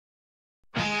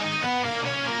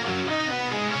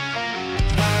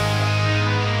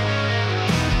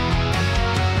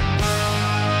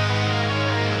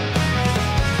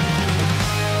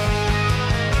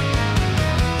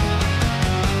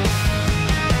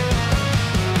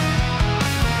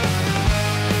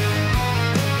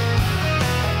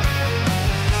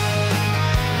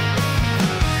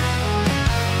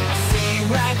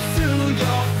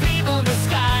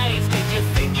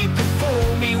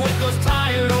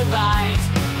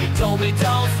told me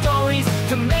dull stories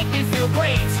to make me feel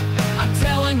great. I'm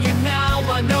telling you now,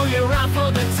 I know you're out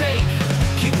for the take.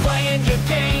 Keep playing your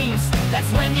games,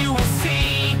 that's when you will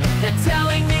see. They're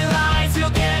telling me lies,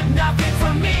 you'll get nothing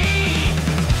from me.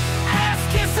 Ask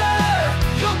Kisser,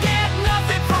 you'll get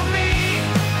nothing from me.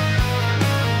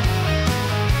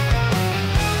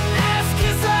 Ask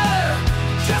Kisser,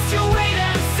 just you wait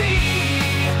and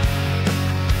see.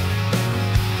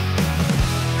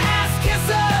 Ask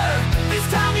Kisser, this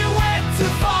time you went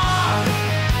too far.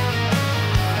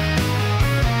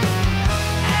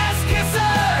 Ask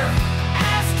Kisser,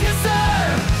 ask Kisser.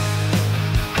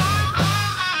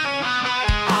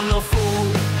 I'm no fool,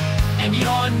 and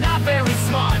you're not very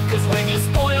smart. Cause when you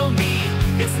spoil me,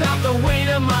 it's not the weight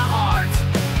of my heart.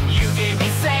 You gave me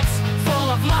sex, full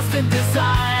of lust and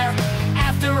desire.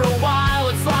 After a while,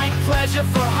 it's like pleasure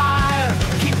for hire.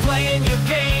 Keep playing your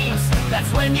games,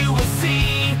 that's when you will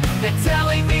see. They're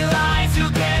telling me lies,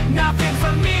 you'll get nothing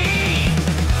from me.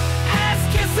 Ask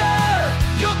Kisser,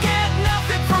 you'll get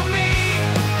nothing from me.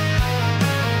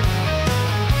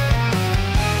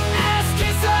 Ask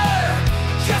Kisser,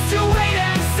 just you wait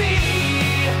and see.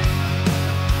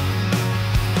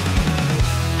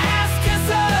 Ask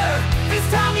Kisser, this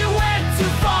time you went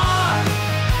too far.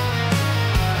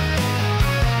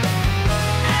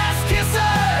 Ask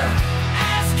Kisser,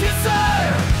 ask Kisser.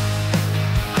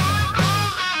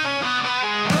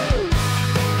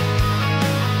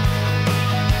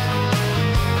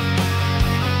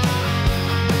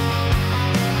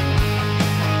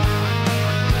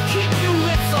 Keep your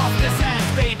lips off this ass,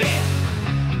 baby.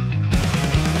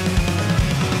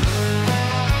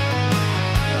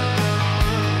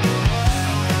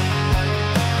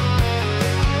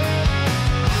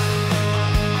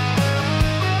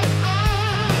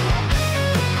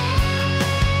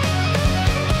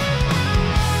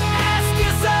 Ask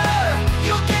Kisser,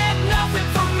 you'll get nothing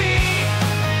from me.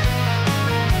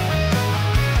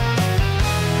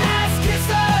 Ask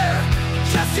Kisser,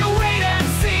 just you wait and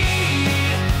see.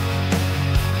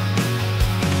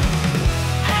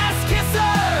 Ask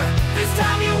Kisser, this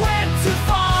time you went too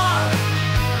far.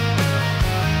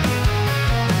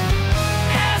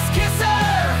 Ask Kisser,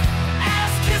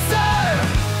 ask Kisser.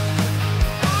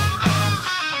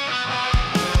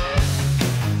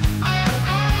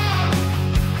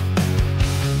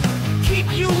 Keep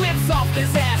your lips off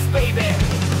this ass.